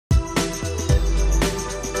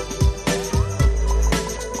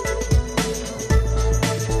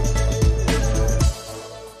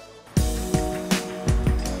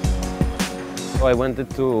I wanted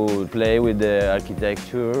to play with the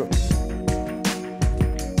architecture.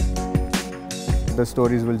 The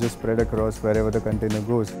stories will just spread across wherever the container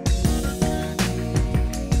goes.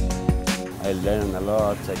 I learned a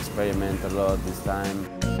lot, experiment a lot this time.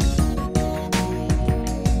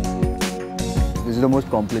 This is the most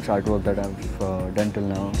complex artwork that I've done till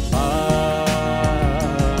now.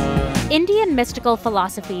 Indian mystical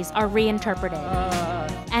philosophies are reinterpreted,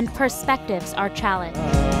 and perspectives are challenged.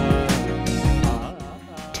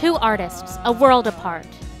 Two artists, a world apart,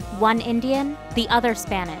 one Indian, the other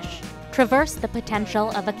Spanish, traverse the potential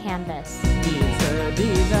of a canvas.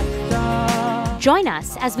 Join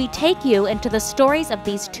us as we take you into the stories of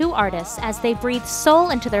these two artists as they breathe soul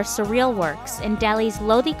into their surreal works in Delhi's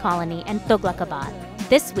Lodhi colony and Tughlakabad.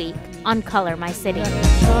 This week on Color My City.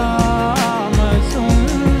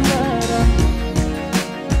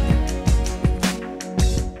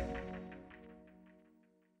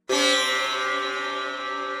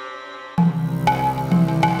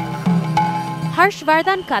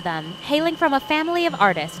 Harshvardhan Kadam, hailing from a family of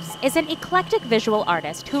artists, is an eclectic visual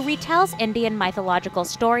artist who retells Indian mythological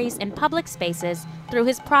stories in public spaces through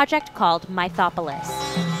his project called Mythopolis.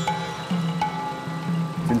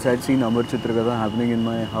 Since I'd seen Amar Chitrakatha happening in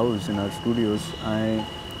my house, in our studios, I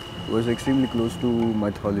was extremely close to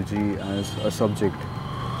mythology as a subject.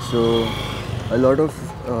 So a lot of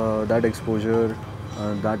that exposure,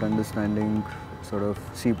 that understanding sort of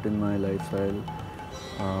seeped in my lifestyle.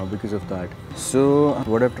 Because of that. So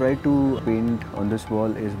what I've tried to paint on this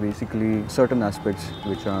wall is basically certain aspects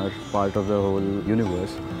which are part of the whole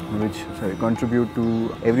universe, which contribute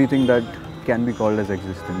to everything that can be called as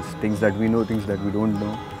existence. Things that we know, things that we don't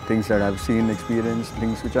know, things that I've seen, experienced,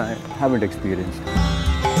 things which I haven't experienced.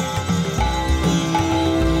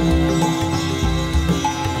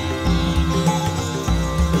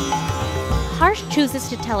 Harsh chooses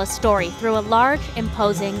to tell a story through a large,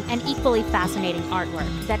 imposing, and equally fascinating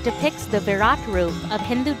artwork that depicts the Virat Roop of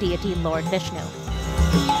Hindu deity Lord Vishnu.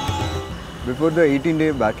 Before the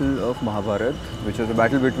 18-day battle of Mahabharat, which was a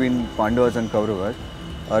battle between Pandavas and Kauravas,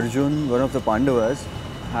 Arjun, one of the Pandavas,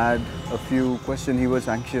 had a few questions. He was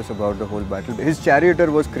anxious about the whole battle. His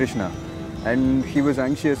charioteer was Krishna, and he was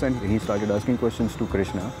anxious and he started asking questions to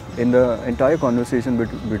Krishna. In the entire conversation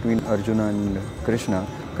between Arjuna and Krishna,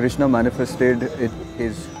 Krishna manifested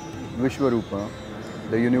his Vishwarupa,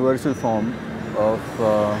 the universal form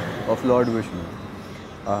of Lord Vishnu,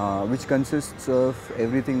 which consists of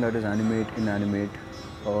everything that is animate, inanimate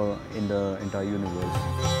in the entire universe.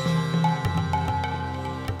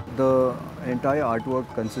 The entire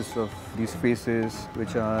artwork consists of these faces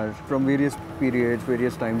which are from various periods,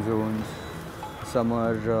 various time zones. Some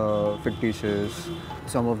are fictitious,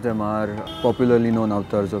 some of them are popularly known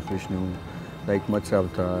avatars of Vishnu, like Matsya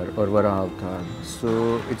Avatar or Varaha Avatar.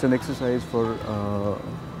 So it's an exercise for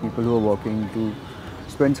people who are walking to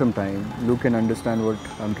spend some time, look and understand what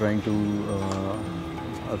I'm trying to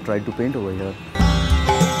I've tried to paint over here.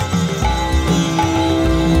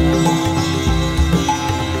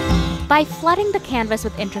 By flooding the canvas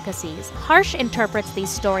with intricacies, Harsh interprets these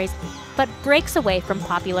stories but breaks away from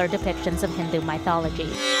popular depictions of Hindu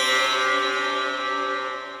mythology.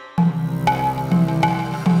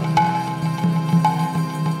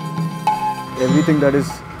 Everything that is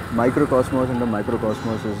microcosmos and the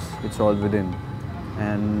microcosmos it's all within,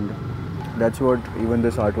 and that's what even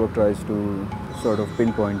this artwork tries to sort of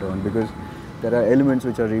pinpoint on, because there are elements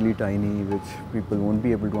which are really tiny which people won't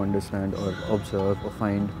be able to understand or observe or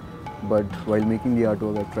find, but while making the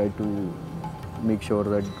artwork I've tried to make sure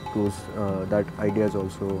that that idea is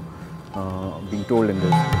also being told in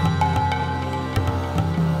this.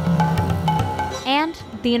 And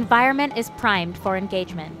the environment is primed for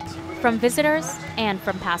engagement, from visitors and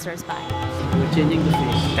from passers-by. You're changing the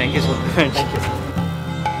face. Thank you so much. Thank you.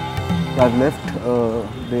 I've left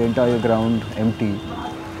the entire ground empty,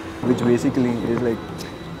 which basically is like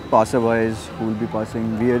passerbys who will be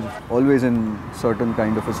passing. We are always in certain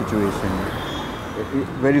kind of a situation,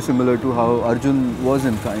 very similar to how Arjun was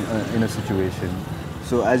in a situation.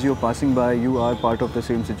 So as you're passing by, you are part of the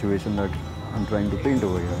same situation that I'm trying to paint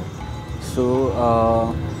over here.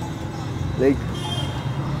 So like,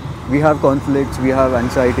 we have conflicts, we have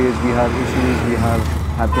anxieties, we have issues, we have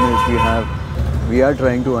happiness, we are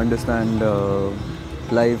trying to understand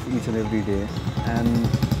life each and every day, and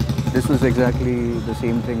this was exactly the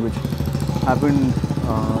same thing which happened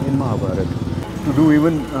in Mahabharata. To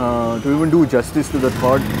even do justice to the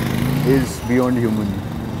thought is beyond human,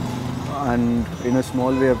 and in a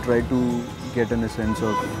small way I've tried to get an essence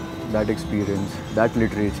of that experience, that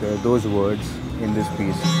literature, those words in this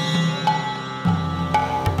piece.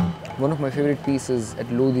 One of my favorite pieces at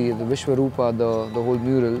Lodhi, the Vishwarupa, the whole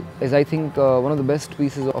mural, is I think one of the best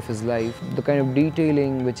pieces of his life. The kind of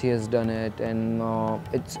detailing which he has done it, and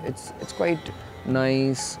it's quite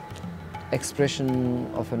nice expression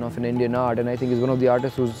of an Indian art, and I think he's one of the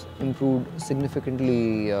artists who's improved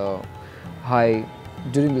significantly high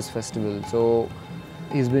during this festival. So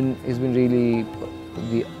he's been really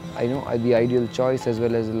the ideal choice, as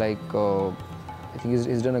well as like I think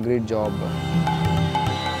he's done a great job.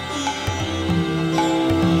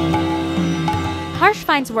 Harsh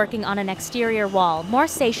finds working on an exterior wall more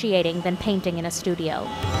satiating than painting in a studio.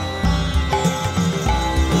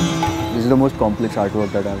 This is the most complex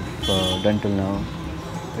artwork that I've done till now.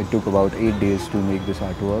 It took about 8 days to make this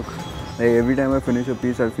artwork. Like, every time I finish a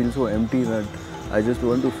piece, I feel so empty that I just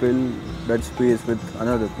want to fill that space with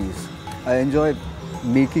another piece. I enjoy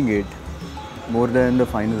making it more than the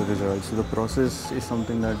final results. So the process is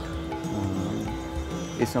something that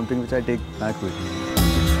which I take back with me.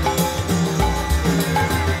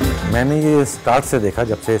 मैंने ये start से देखा,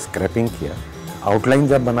 जब से scrapping किया, outline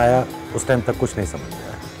जब बनाया उस टाइम तक कुछ नहीं समझ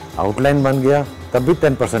आया, आउटलाइन बन गया तब भी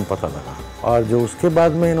 10% पता लगा, और जो उसके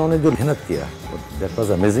बाद में इन्होंने जो मेहनत किया, दैट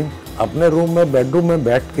वाज अमेजिंग। अपने रूम में, बेडरूम में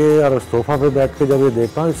बैठ के और सोफा पे बैठ के जब ये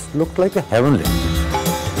देखता हूँ, it's look like a heavenly.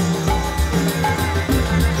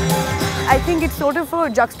 I think it's sort of a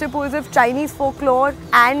juxtaposition of Chinese folklore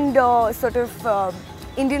and sort of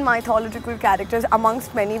Indian mythological characters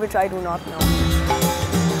amongst many which I do not know.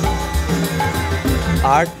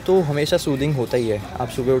 Art तो हमेशा सूदिंग होता ही है। आप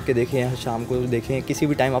सुबह उठ के देखें या शाम को देखें, किसी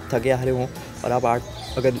भी टाइम आप थके हारे हों और आप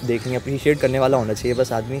आर्ट अगर देखेंगे, अप्रिशिएट करने वाला होना चाहिए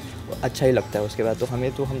बस आदमी, अच्छा ही लगता है उसके बाद। तो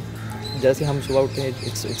हम जैसे हम सुबह उठते हैं,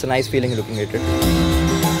 it's a nice feeling looking at it.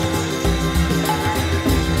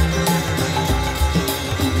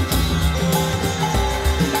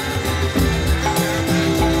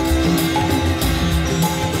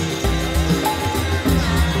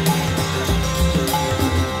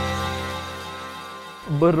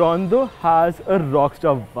 Borondo has a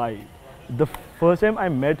rockstar vibe. The first time I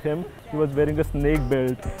met him, he was wearing a snake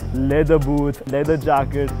belt, leather boots, leather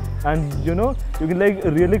jacket, and you know, you can like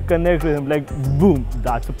really connect with him, like boom,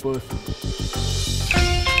 that's a person.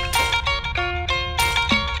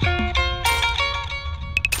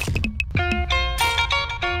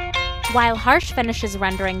 While Harsh finishes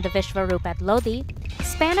rendering the Vishwarupa at Lodhi,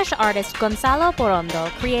 Spanish artist Gonzalo Borondo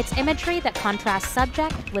creates imagery that contrasts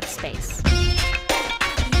subject with space.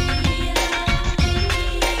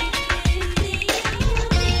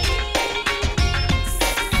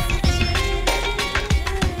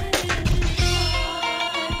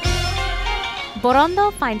 Borondo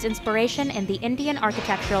finds inspiration in the Indian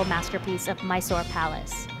architectural masterpiece of Mysore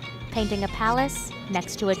Palace, painting a palace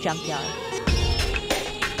next to a junkyard.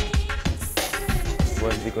 It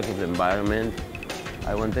was because of the environment.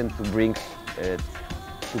 I wanted to bring,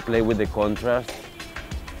 to play with the contrast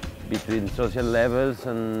between social levels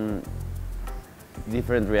and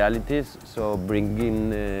different realities. So bringing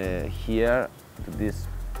here to this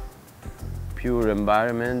pure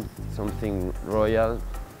environment, something royal,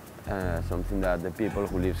 something that the people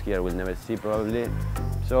who live here will never see probably.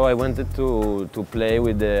 So I wanted to play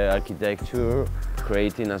with the architecture,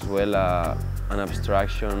 creating as well an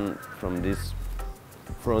abstraction from this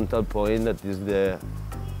frontal point that is the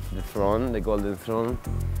throne, the golden throne.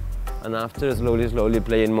 And after slowly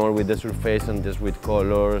playing more with the surface and just with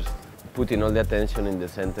colors, putting all the attention in the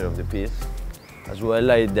center of the piece. As well,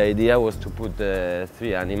 the idea was to put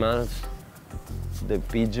three animals, the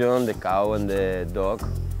pigeon, the cow and the dog.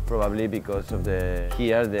 Probably because of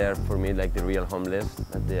here they are for me like the real homeless,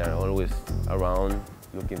 that they are always around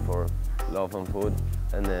looking for love and food,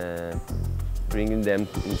 and bringing them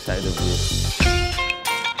inside of this.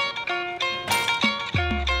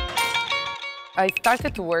 I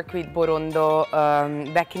started to work with Borondo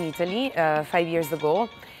back in Italy 5 years ago,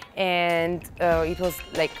 and it was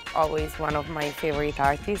like always one of my favorite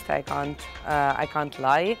artists. I can't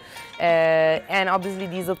lie, and obviously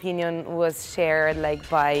this opinion was shared like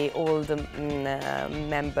by all the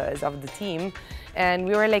members of the team, and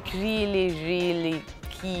we were like really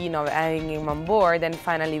keen of having him on board, and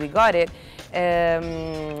finally we got it.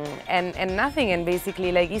 And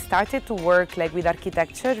basically like he started to work like with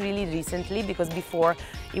architecture really recently, because before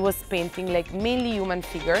he was painting like mainly human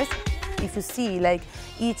figures. If you see, like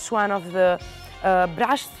each one of the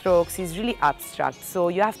brush strokes is really abstract, so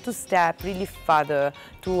you have to step really further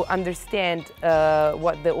to understand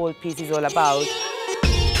what the whole piece is all about.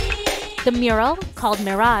 The mural, called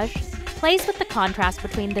Mirage, plays with the contrast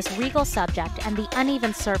between this regal subject and the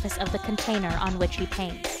uneven surface of the container on which he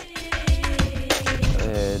paints.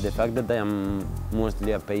 The fact that I am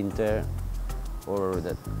mostly a painter or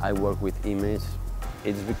that I work with image,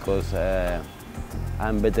 it's because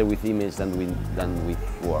I'm better with image than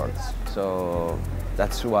with words. So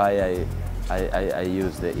that's why I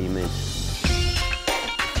use the image.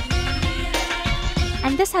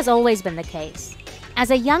 And this has always been the case. As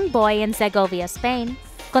a young boy in Segovia, Spain,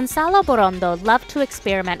 Gonzalo Borondo loved to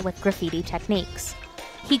experiment with graffiti techniques.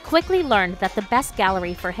 He quickly learned that the best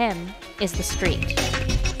gallery for him is the street.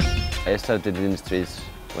 I started in the streets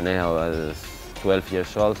when I was 12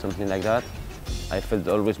 years old, something like that. I felt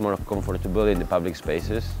always more comfortable in the public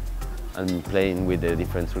spaces and playing with the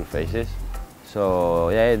different surfaces. So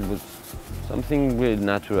yeah, it was something really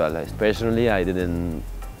natural. Personally, I didn't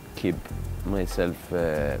keep myself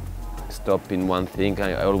stop in one thing.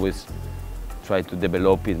 I always try to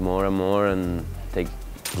develop it more and more and take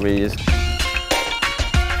risks.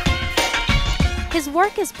 His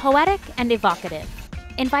work is poetic and evocative,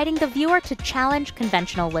 inviting the viewer to challenge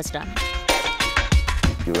conventional wisdom.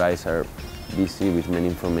 Your eyes are busy with many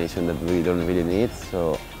information that we don't really need.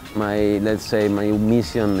 So let's say my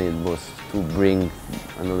mission it was to bring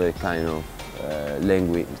another kind of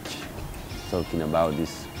language, talking about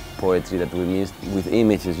this poetry that we missed. With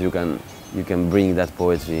images you can bring that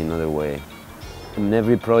poetry in another way. In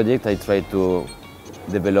every project I try to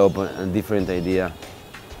develop a different idea.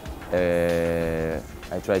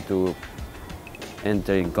 I try to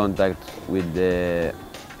enter in contact with the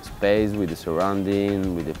space, with the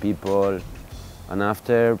surrounding, with the people, and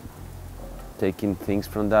after taking things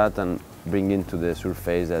from that and bringing to the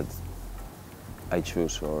surface that I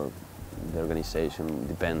choose, or the organization,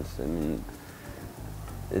 depends. I mean,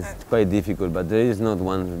 it's quite difficult, but there is not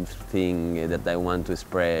one thing that I want to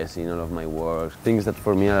express in all of my work. Things that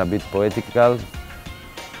for me are a bit poetical,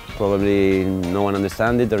 probably no one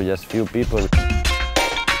understands it, or just few people.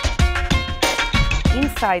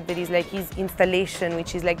 Inside there is like his installation,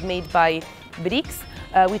 which is like made by bricks,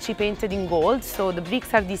 which he painted in gold. So the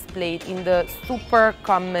bricks are displayed in the super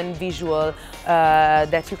common visual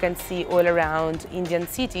that you can see all around Indian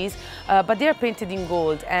cities, but they are painted in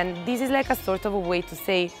gold. And this is like a sort of a way to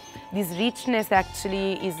say this richness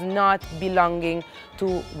actually is not belonging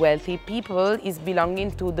to wealthy people, is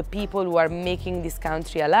belonging to the people who are making this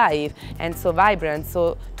country alive and so vibrant.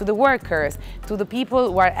 So to the workers, to the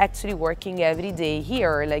people who are actually working every day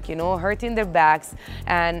here, like, you know, hurting their backs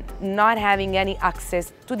and not having any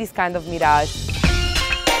access to this kind of mirage.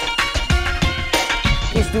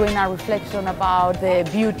 He's doing a reflection about the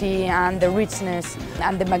beauty and the richness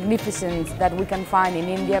and the magnificence that we can find in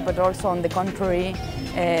India, but also on the contrary,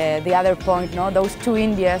 the other point, no? Those two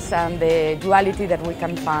Indias and the duality that we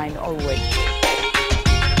can find always.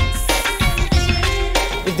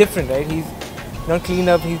 It's different, right? He's not cleaned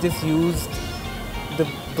up, he's just used the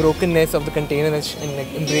brokenness of the container and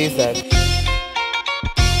like, embraced that.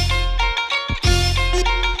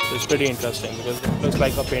 It's pretty interesting because it looks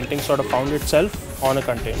like a painting sort of found itself on a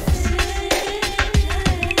container.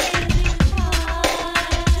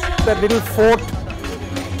 That little fort,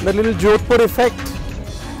 the little Jodhpur effect,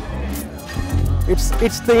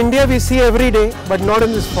 it's the India we see every day, but not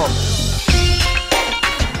in this form.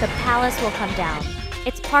 The palace will come down.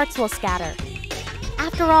 Its parts will scatter.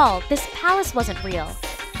 After all, this palace wasn't real.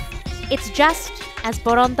 It's just, as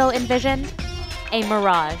Borondo envisioned, a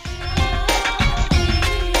mirage.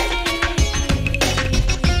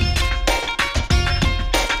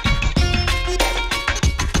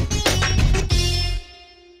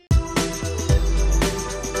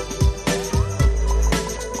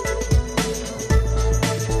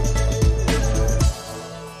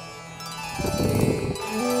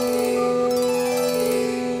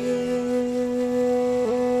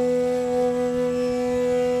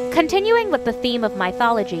 Continuing with the theme of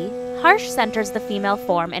mythology, Harsh centers the female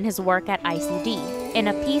form in his work at ICD, in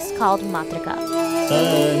a piece called Matrika.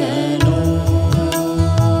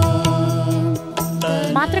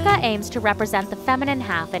 Matrika aims to represent the feminine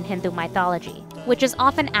half in Hindu mythology, which is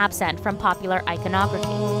often absent from popular iconography.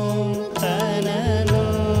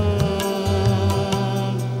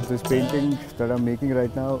 This painting that I'm making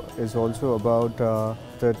right now is also about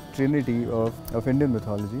the trinity of Indian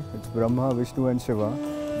mythology. It's Brahma, Vishnu and Shiva,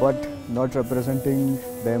 but not representing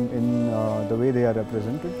them in the way they are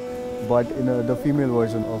represented, but in the female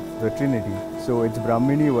version of the trinity. So it's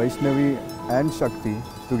Brahmini, Vaishnavi and Shakti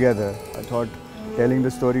together. I thought telling the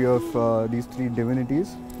story of these three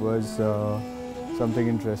divinities was something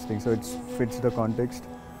interesting. So it fits the context,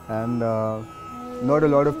 and not a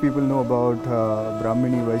lot of people know about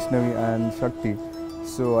Brahmini, Vaishnavi and Shakti.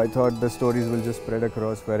 So I thought the stories will just spread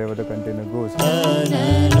across wherever the container goes.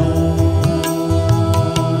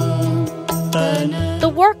 The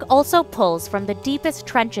work work also pulls from the deepest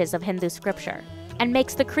trenches of Hindu scripture and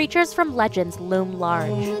makes the creatures from legends loom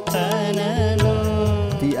large.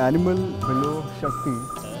 The animal below Shakti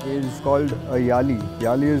is called a Yali.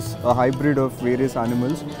 Yali is a hybrid of various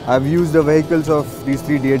animals. I've used the vehicles of these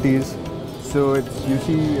three deities. So you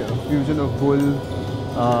see a fusion of bull,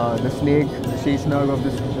 the snake, the Sheshnag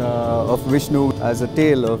of Vishnu as a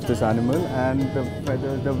tail of this animal, and the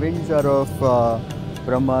feathers, the wings are of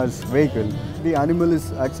Brahma's vehicle. The animal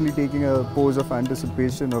is actually taking a pose of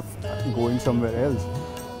anticipation of going somewhere else,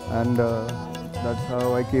 and that's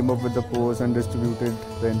how I came up with the pose and distributed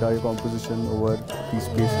the entire composition over these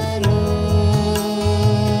spaces.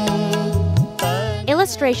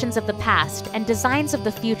 Illustrations of the past and designs of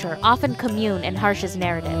the future often commune in Harsh's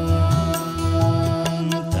narrative.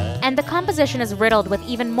 And the composition is riddled with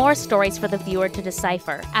even more stories for the viewer to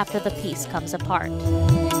decipher after the piece comes apart.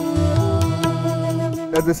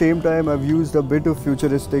 At the same time, I've used a bit of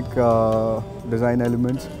futuristic design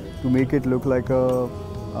elements to make it look like a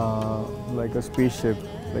spaceship,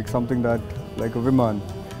 like something that, like a Viman.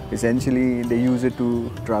 Essentially, they use it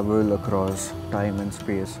to travel across time and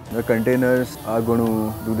space. The containers are going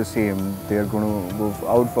to do the same. They are going to move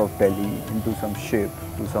out of Delhi into some ship,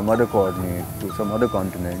 to some other coordinate, to some other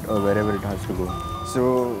continent, or wherever it has to go.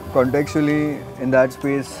 So, contextually, in that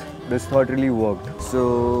space, this thought really worked.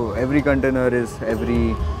 So, every container is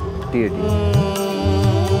every deity.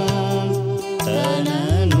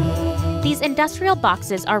 These industrial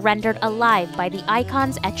boxes are rendered alive by the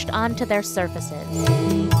icons etched onto their surfaces.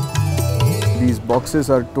 These boxes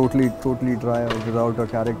are totally dry, without a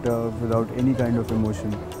character, without any kind of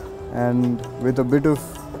emotion. And with a bit of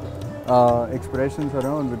expressions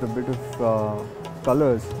around, with a bit of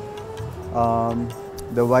colors,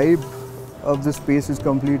 the vibe of the space is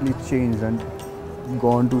completely changed and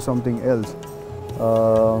gone to something else.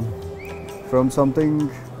 From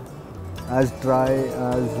something as dry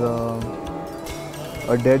as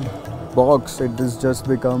a dead box, it has just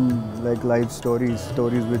become like live stories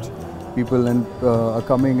which people are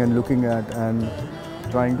coming and looking at and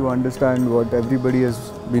trying to understand what everybody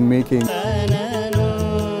has been making.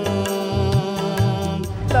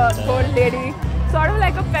 The gold lady, sort of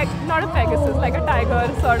like a not a Pegasus, like a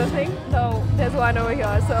tiger sort of thing. So there's one over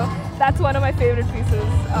here. So that's one of my favorite pieces.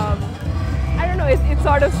 I don't know, it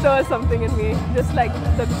sort of stirs something in me, just like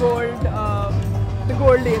the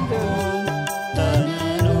gold angel.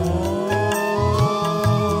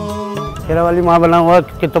 खेरा वाली माँ बना हुआ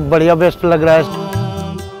कि तो बढ़िया best लग रहा है.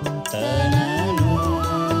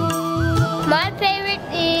 My favorite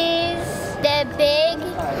is the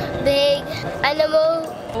big animal.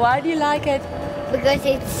 Why do you like it? Because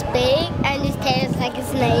it's big and its tail is like a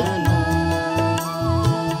snake.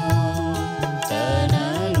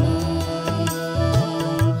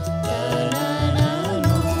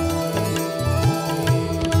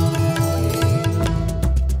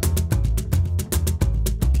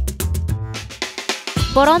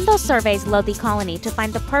 Borondo surveys Lodhi colony to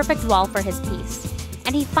find the perfect wall for his piece,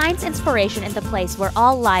 and he finds inspiration in the place where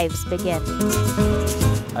all lives begin.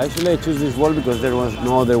 Actually, I chose this wall because there was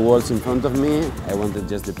no other walls in front of me. I wanted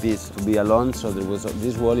just the piece to be alone, so there was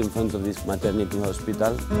this wall in front of this maternity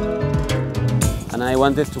hospital. And I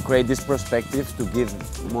wanted to create this perspective to give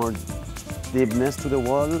more deepness to the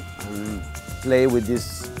wall and play with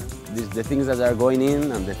the things that are going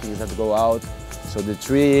in and the things that go out. So the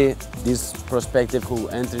tree, this perspective who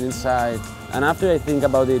entered inside. And after I think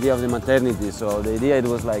about the idea of the maternity, so the idea it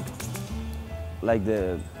was like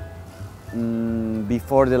the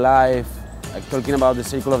before the life, like talking about the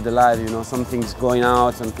cycle of the life, you know, something's going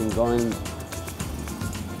out, something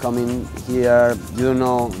coming here, you don't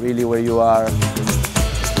know really where you are.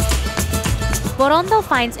 Borondo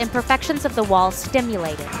finds imperfections of the wall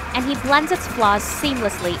stimulating, and he blends its flaws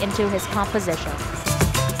seamlessly into his composition.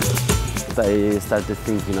 I started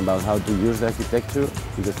thinking about how to use the architecture,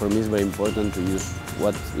 because for me it's very important to use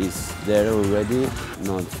what is there already,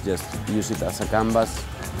 not just use it as a canvas.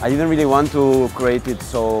 I didn't really want to create it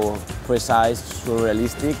so precise, so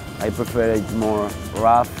realistic. I prefer it more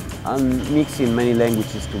rough and mixing many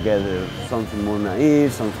languages together. Something more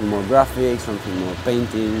naive, something more graphic, something more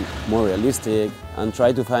painting, more realistic, and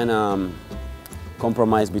try to find a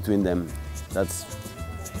compromise between them. That's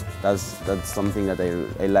something that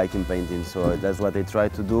I like in painting, so that's what I try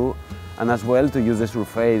to do. And as well to use the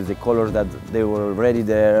surface, the colors that they were already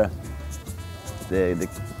there, the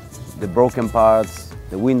broken parts,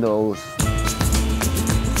 the windows.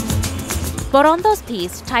 Borondo's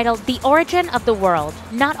piece, titled The Origin of the World,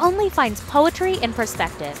 not only finds poetry in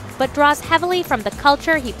perspective, but draws heavily from the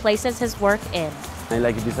culture he places his work in. I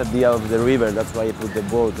like this idea of the river, that's why I put the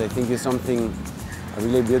boat. I think it's something a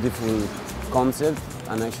really beautiful concept,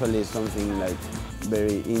 and actually something like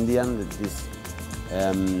very Indian, that this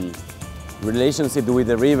relationship with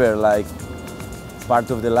the river, like part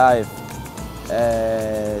of the life.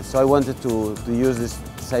 So I wanted to use this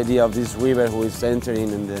idea of this river who is entering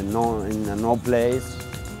in a no place,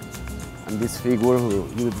 and this figure who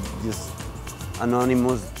is just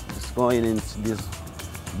anonymous, just going into this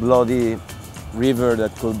bloody river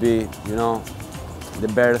that could be, you know, the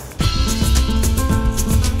birth.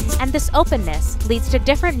 And this openness leads to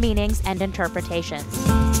different meanings and interpretations.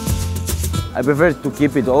 I prefer to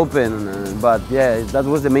keep it open, but yeah, that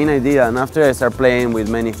was the main idea. And after I start playing with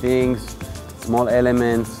many things, small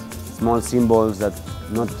elements, small symbols that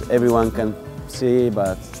not everyone can see,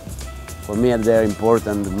 but for me they're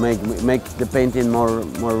important. Make the painting more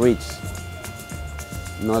rich.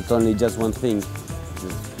 Not only just one thing,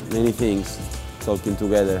 just many things talking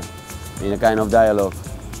together in a kind of dialogue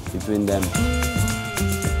between them.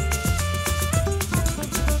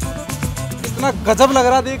 इतना गजब लग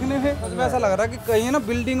रहा देखने में, मुझे ऐसा लग रहा कि कहीं ना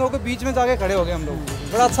बिल्डिंगों के बीच में जाके खड़े हो गए हम लोग।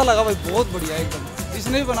 बड़ा अच्छा लगा भाई, बहुत बढ़िया एकदम।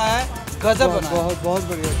 जिसने भी बनाया है गजब बनाया, बहुत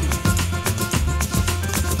बढ़िया।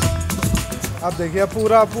 आप देखिए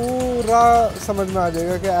पूरा समझ में आ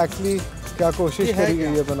जाएगा कि एक्चुअली क्या कोशिश करी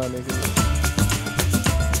गई है बनाने के लिए।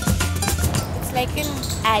 It's like an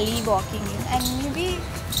alley walking in, and maybe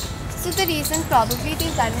so the reason probably it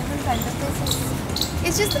is done in front of this is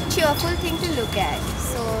it's just a cheerful thing to look at.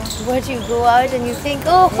 So what you go out and you think,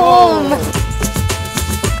 oh, home.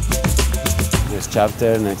 Next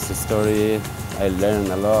chapter, next story. I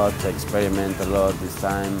learned a lot, I experiment a lot this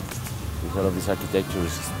time with all of these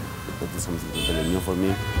architectures. That is something totally new for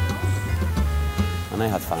me. And I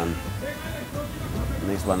had fun.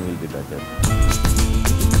 Next one will be better.